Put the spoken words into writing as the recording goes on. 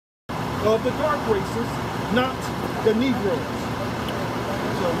of the dark races, not the Negroes.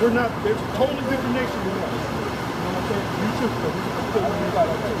 So we're not, there's a totally different nation than us. You know what I'm saying? You too.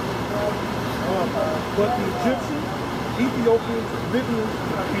 But the Egyptians, Ethiopians, Libyans,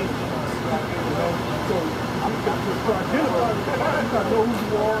 Canaanites. You know, so you got to identify with that. You got to know who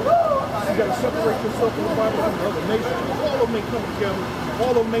you are. You got to separate yourself from the Bible from the other nations. All of them ain't come together.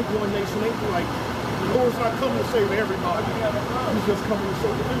 All of them make one nation. Ain't like the Lord's not coming to save everybody. He's just coming to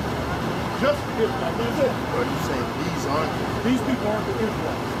save the Israelites. Just the Israelites. That's it. Are you saying these people aren't the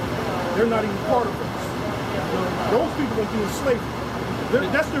Israelites? They're not even part of us. Those people are being slavery.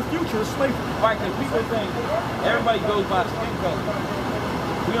 That's their future, is slavery. Right, because people think everybody goes by skin color.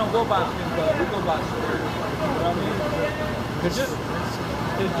 We don't go by skin color, we go by spirit. You know what I mean? It's just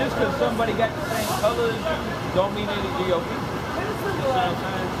because somebody got the same color as you, don't mean they're your people. You know what I'm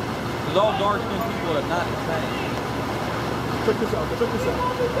saying? Because all dark-skinned people are not the same. Check this out, check this out.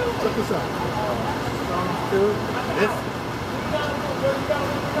 Check this out. This.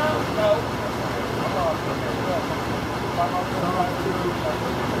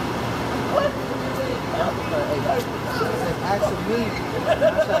 What? Asking me, I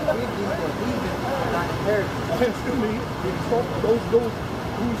shall give thee the heathen thy inheritance. Asking me, those who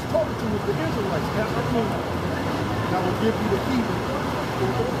he's talking to is the Israelites. Asking me, and I will give you the heathen.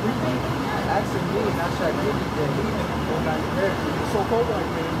 Asking me, and I shall give thee the heathen for thy inheritance. The so-called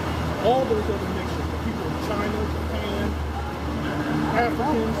white man, all those other nations, the people in China, Japan,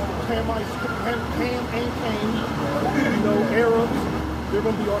 Africans, Hamites, Ham and Cain, you know, Arabs, they're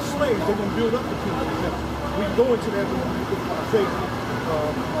going to be our slaves. They're going to build up the kingdom. We go into that with Isaiah.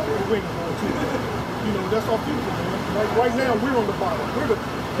 You know, that's our future, man. Like right now, we're on the bottom. We're the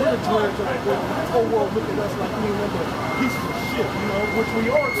dregs of the whole world look at us like we ain't the pieces of shit, you know, which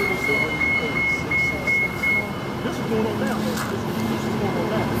we are to this day. This is going on now. This is going on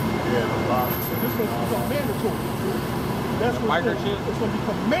now. Yeah, a lot. This is going to become mandatory. That's what it's going to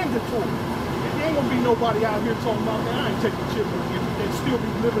become mandatory. There ain't going to be nobody out here talking about, man, I ain't taking chips and still be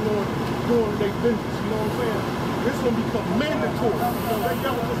living on doing their business. You know what I'm saying? It's going to become mandatory. You know, that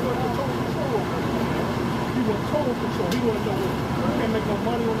guy was just going to total control over it. He want total control. He want to know what, you can't make no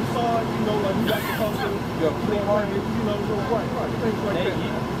money on the side. You know, like you got to come to, you know, right, things like that.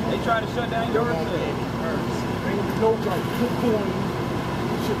 They try to shut down your business. Ain't going to be no like Bitcoin.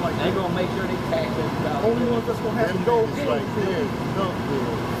 Like they're going to make sure they tax it. Only ones that's going to have to go in. Right there.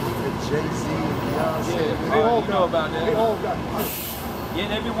 And Jay-Z and Beyonce. Yeah, they all know about that. They all got it. Yeah,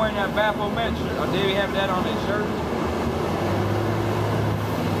 they be wearing that Baphomet shirt. Or they be having that on their shirt.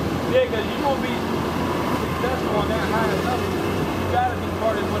 Yeah, because you going to be successful on that high level. You got to be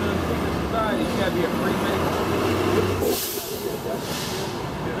part of one of them secret societies. You got to be a Freemason.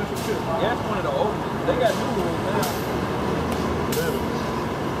 Yeah, that's one of the oldest. They got new rules now.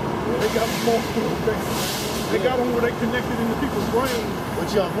 They got multiple things. They got them where they connected into people's brains.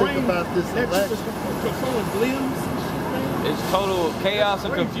 What y'all think about this election? Controlling limbs. It's total chaos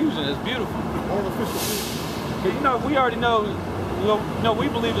and confusion. It's beautiful. Artificial. You know, we already know. We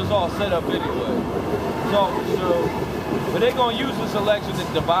believe it's all set up anyway. So, but they're gonna use this election to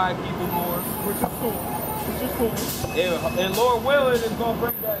divide people more. Which is cool. And Lord willing, it's gonna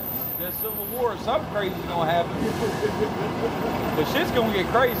bring that civil war. Something crazy is gonna happen. But shit's gonna get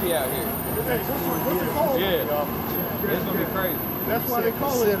crazy out here. What's it called? Yeah, it's gonna be crazy. That's why they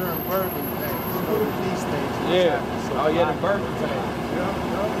call it birthing things. These things. Yeah. Oh yeah, the birthing thing.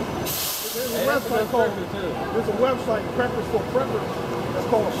 There's a website, Preppers for Preppers, that's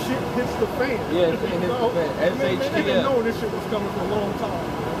called Shit Hits the Fan. Yeah, Shit Hits the Fan. SHTF. They've been knowing this shit was coming for a long time.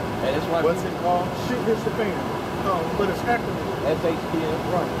 And that's why. What's it called? Shit Hits the Fan. But it's acronym. SHTF.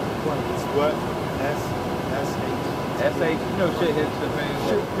 Right. It's what? S-H. You know shit hits the fan.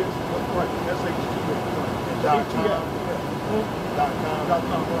 Shit hits, right. SHTF.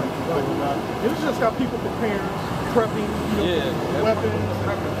 .com. Right. It's just got people preparing, prepping, weapons,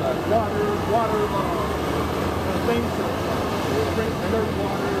 water, things to drink, dirty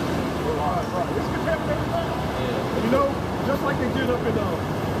water. It's contaminated water. You know, just like they did up in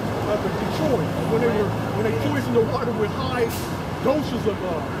Detroit when they poisoned the water with high doses of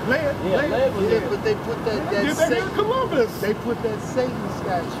lead. But they put that Satan, Columbus. They put that Satan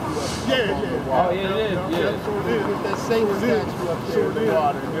statue up. Oh yeah, it is. They put that Satan statue up there in the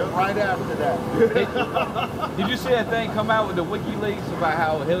water. Right after that. Did you see that thing come out with the WikiLeaks about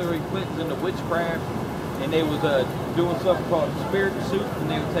how Hillary Clinton's into witchcraft, and they was doing something called spirit soup, and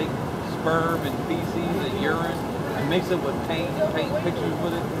they would take sperm and feces and urine and mix it with paint and paint pictures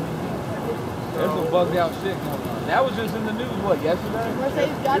with it. There's some bugged out shit going on. That was just in the news, what, yesterday?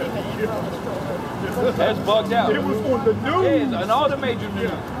 Mercedes got him an intro. That's bugged out. It was on the news. Yeah, and all the major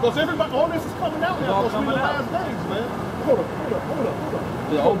news. Because everybody, all this is coming out now. Because we're in the last days, man. Hold up.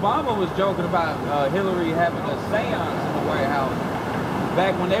 Obama was joking about Hillary having a seance in the White House.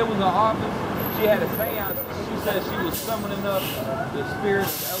 Back when they was in office, she had a seance. She said she was summoning up the spirit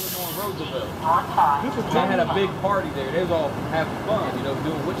of Eleanor Roosevelt. They had a big party there. They was all having fun, you know,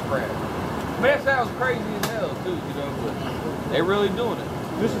 doing witchcraft. I mean, that sounds crazy as hell, too, you know, but they really doing it.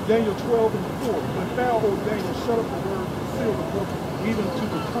 This is Daniel 12 and 4. But now, O Daniel, shut up the word and seal the book, even to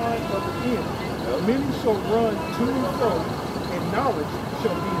the time of the end. Many shall run to and fro, and knowledge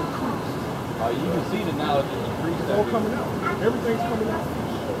shall be increased. You can see the knowledge is increased. It's all coming out. Everything's coming out.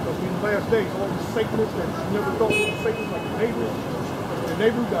 Because in the last days, all these Satanists that you never thought were Satanists, like the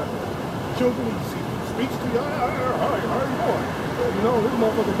neighbor got children, he speaks to you, how are you doing? You know, this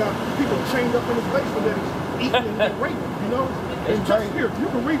motherfucker got people chained up in his basement that he's eating and raping, you know? And just here, you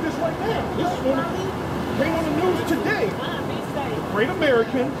can read this right now. This is on the came on the news today. A great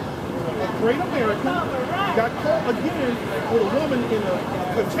American got caught again with a woman in a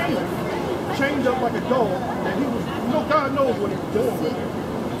container, chained up like a dog, and he was, you know, God knows what he was doing with it.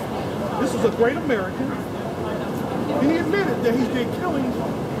 This is a great American. And he admitted that he did killings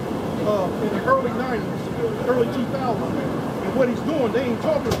in the early 90s, early 2000s. And what he's doing, they ain't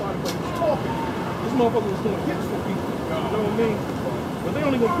talking about it, but he's talking. This motherfucker was doing hits for people. You know what I mean? But they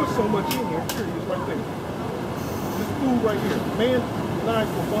only gonna put so much in here. Here it is right there. This food right here. Man denied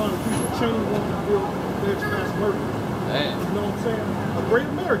for bond people, chaining woman to build alleged mass murder. Man. You know what I'm saying? A great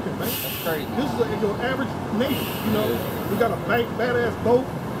American, man. That's crazy. This is your average neighbor, you know. We got a badass boat,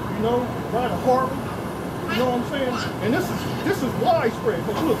 you know, ride a Harley. You know what I'm saying? And this is widespread.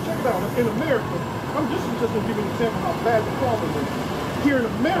 But look, check it out. In America, this is just gonna give you an example of how bad the problem is. Here in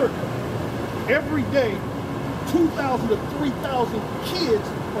America, every day, 2,000 to 3,000 kids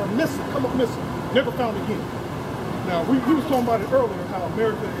are missing, come up missing, never found again. Now, we was talking about it earlier, how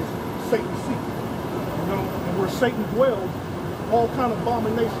America is Satan's seat, you know, and where Satan dwells, all kind of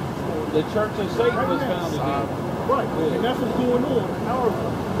abominations. The Church of Satan was founded here. Right, and that's what's going on. Our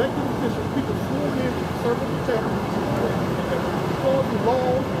elected officials, people sworn in to serve and protect, because the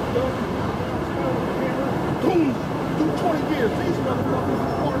laws and stuff, boom, do 20 years. These motherfuckers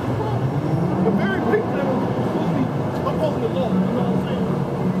are part of the problem. The very people that are supposed to be upholding the law, you know what I'm saying?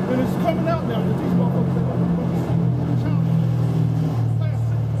 And it's coming out now that these motherfuckers are going to put child class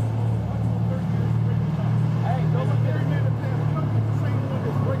 6. Hey, those are very men that pass the same one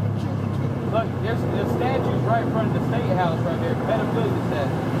that's raping children too. Look, there's statues right in front of the State House right there, pedophilia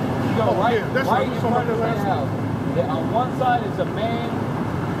statue. You go right in front of the State House. On one side is a man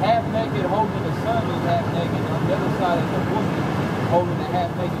half naked holding his son who's half naked, and on the other side is a woman holding a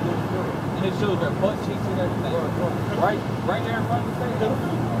half naked little girl. And it shows their butt cheeks and everything. Right there in front of the State House.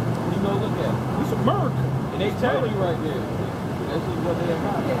 You go look at it. It's America. And they tell you right there. This is what they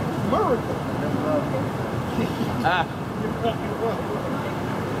about. America.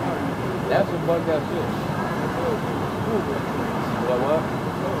 That's some bugged out shit. What?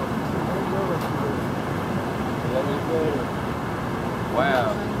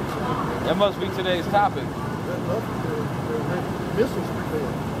 Wow. That must be today's topic. Missiles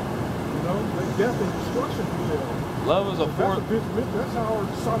prevail. You know, death and destruction prevail. Love is a force. That's how our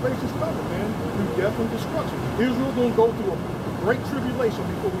salvation's coming, man. Through death and destruction. Israel's gonna go through a great tribulation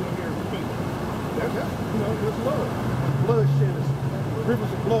before we inherit the kingdom. That's you know, there's love. Bloodshed is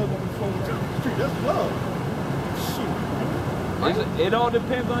rivers of blood gonna be flowing to the street. That's love. Shoot. It all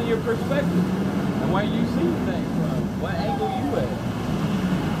depends on your perspective and where you see things from. What angle you at.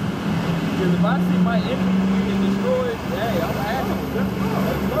 Because if I see my enemy being destroyed, hey, I'm happy. That's love.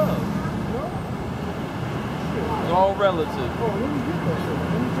 That's love. It's all relative. Oh, let me get that shit.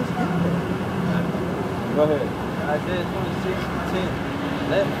 Let me just get that. Go ahead. Isaiah 26:10.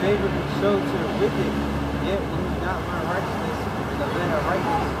 Let favor be showed to the wicked, yet he will not learn righteousness in the land of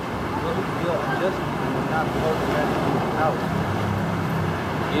righteousness. Will he feel unjustly and will not behold the master's house.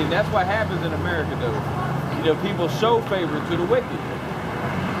 And that's what happens in America, though. You know, people show favor to the wicked.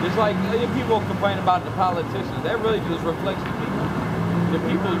 Just like people complain about the politicians, that really just reflects the people. The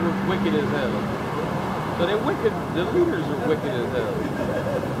people are wicked as hell. So they're wicked. The leaders are wicked as hell.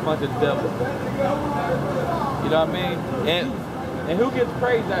 Bunch of devils. You know what I mean? And who gets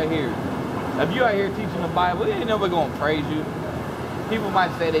praised out here? If you out here teaching the Bible, ain't nobody gonna praise you. People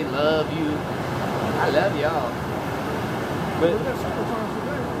might say they love you. I love y'all.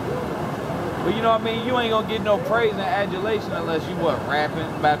 But you know what I mean? You ain't gonna get no praise and adulation unless you rapping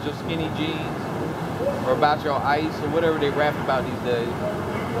about your skinny jeans or about your ice or whatever they rap about these days.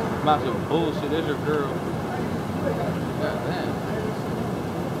 About some bullshit. There's your girl. Goddamn.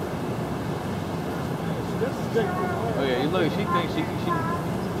 Oh yeah, you look. She thinks she.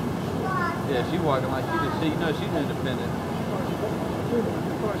 Yeah, she walking like she just. You know, she's independent.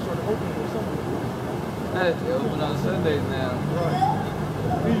 Hey, they open on Sundays now. Right.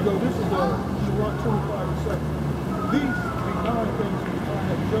 Here you go. This is Sirach 25:7. These be 9 things which I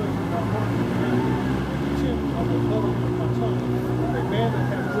have judged in my heart, and the 10 I will utter with my tongue. A man that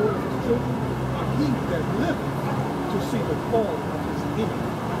hath joy of his children, and he that liveth to see the fall of his enemy.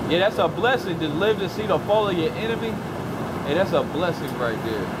 Yeah, that's a blessing to live to see the fall of your enemy. Hey, that's a blessing right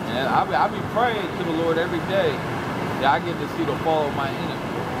there. And I be praying to the Lord every day that I get to see the fall of my enemy.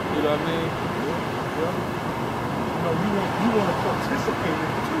 You know what I mean? Yeah. You know, you want to participate in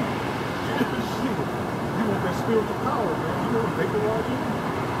it too. Shit. You want that spiritual power, man. You want to make it right in.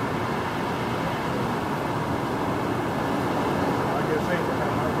 I guess Abraham,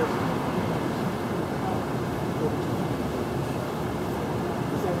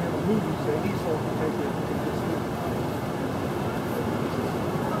 it's only in the movies that Esau can take it.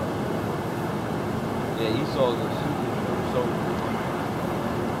 Yeah, Esau's a super so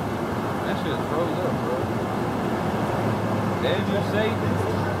that shit froze up, bro. Damn you, Satan.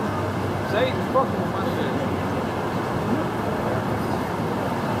 Satan's fucking with my shit.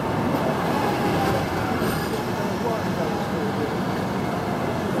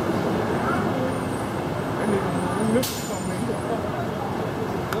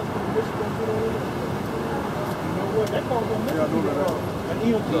 That car gonna never be an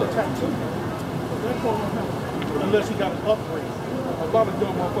EMP attack too. That car gonna happen. Unless he got an upgrade. A lot of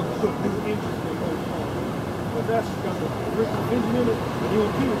dumb motherfuckers put new engines in their old car. But that's got the original engine in it, the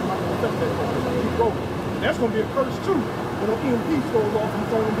EMP is not gonna affect that car. It's gonna keep rolling. And that's gonna be a curse too. When the EMP goes off, it's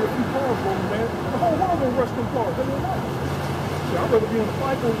only gonna be a few cars rolling, man. The whole world gonna rush them cars. They don't like it. See, I'd rather be on the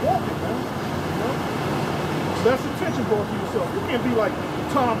bike than walking, man. You know? Less attention brought to yourself. You can't be like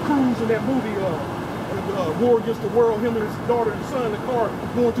Tom Cruise in that movie, War Against the World, him and his daughter and son in the car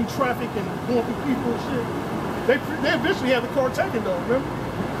going through traffic and going through people and shit. They eventually had the car taken though, remember?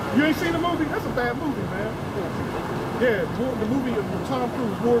 You ain't seen the movie? That's a bad movie, man. Yeah, the movie of Tom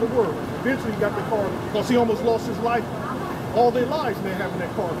Cruise, War of the World. Eventually he got the car, because he almost lost his life. All their lives, man, having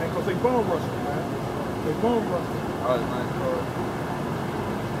that car, man, because they bum rushed him, man. They bum rushed him. Oh, it's nice car.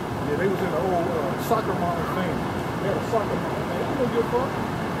 Yeah, they was in the old soccer mom thing. They had a soccer mom, man. They don't give a fuck.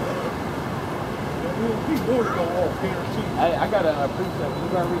 He's going to go off, guaranteed. Hey, I got a precept. You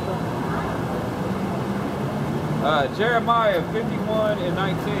got to read something? Jeremiah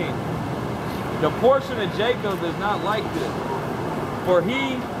 51:19. The portion of Jacob is not like this, for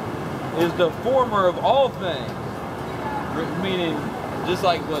he is the former of all things. Meaning, just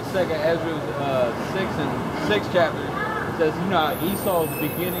like what 2nd Ezra 6 chapter says, you know, Esau is the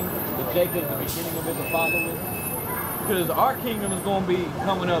beginning, but Jacob is the beginning of his followers. Because our kingdom is going to be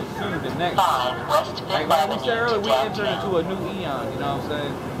coming up soon, the next like we said earlier, we entered into a new eon, you know what I'm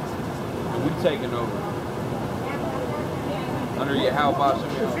saying? And we taking over. Under Yahweh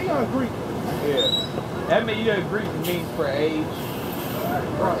Shem. See, I agree. Yeah. That means, you know, Greek means for age.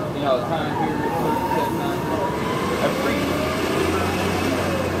 You know, time period, set time. A Greek.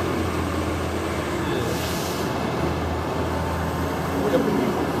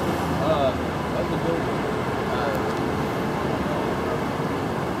 That's a good one.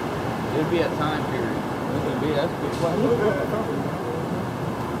 It'd be a time period. That's a good question.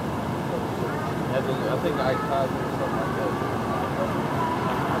 I think I caught something like that.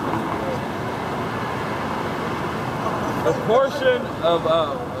 The portion of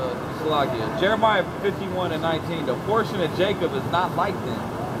Jeremiah 51:19. The portion of Jacob is not like them,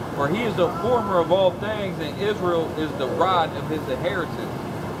 for he is the former of all things, and Israel is the rod of his inheritance.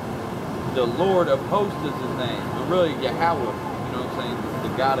 The Lord of hosts is his name. And really Yahweh, you know what I'm saying? The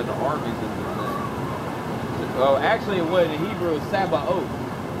God of the armies is his name. Well, actually, what in Hebrew is Sabaoth.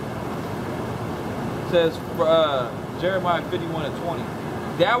 It says Jeremiah 51:20.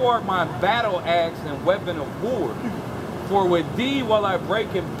 Thou art my battle axe and weapon of war. For with thee will I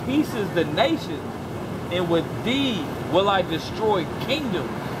break in pieces the nations, and with thee will I destroy kingdoms.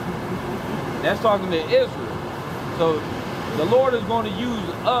 That's talking to Israel. So the Lord is going to use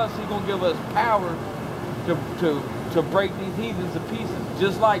us. He's going to give us power to break these heathens to pieces.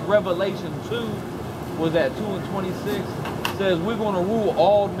 Just like Revelation 2 was at 2:26 says we're going to rule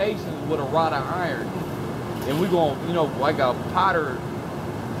all nations with a rod of iron. And we're going to, you know, like a potter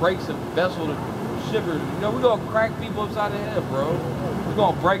breaks a vessel to shiver. You know, we're going to crack people upside the head, bro. We're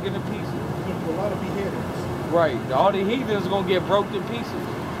going to break into pieces. There's going to be a lot of beheadings. Right. All the heathens are going to get broke to pieces.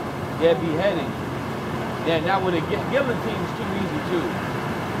 Yeah, beheading. Yeah, now with the guillotine is too easy too.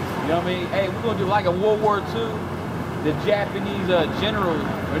 You know what I mean? Hey, we're gonna do like in World War II, the Japanese generals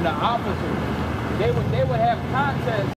and the officers, they would have contests.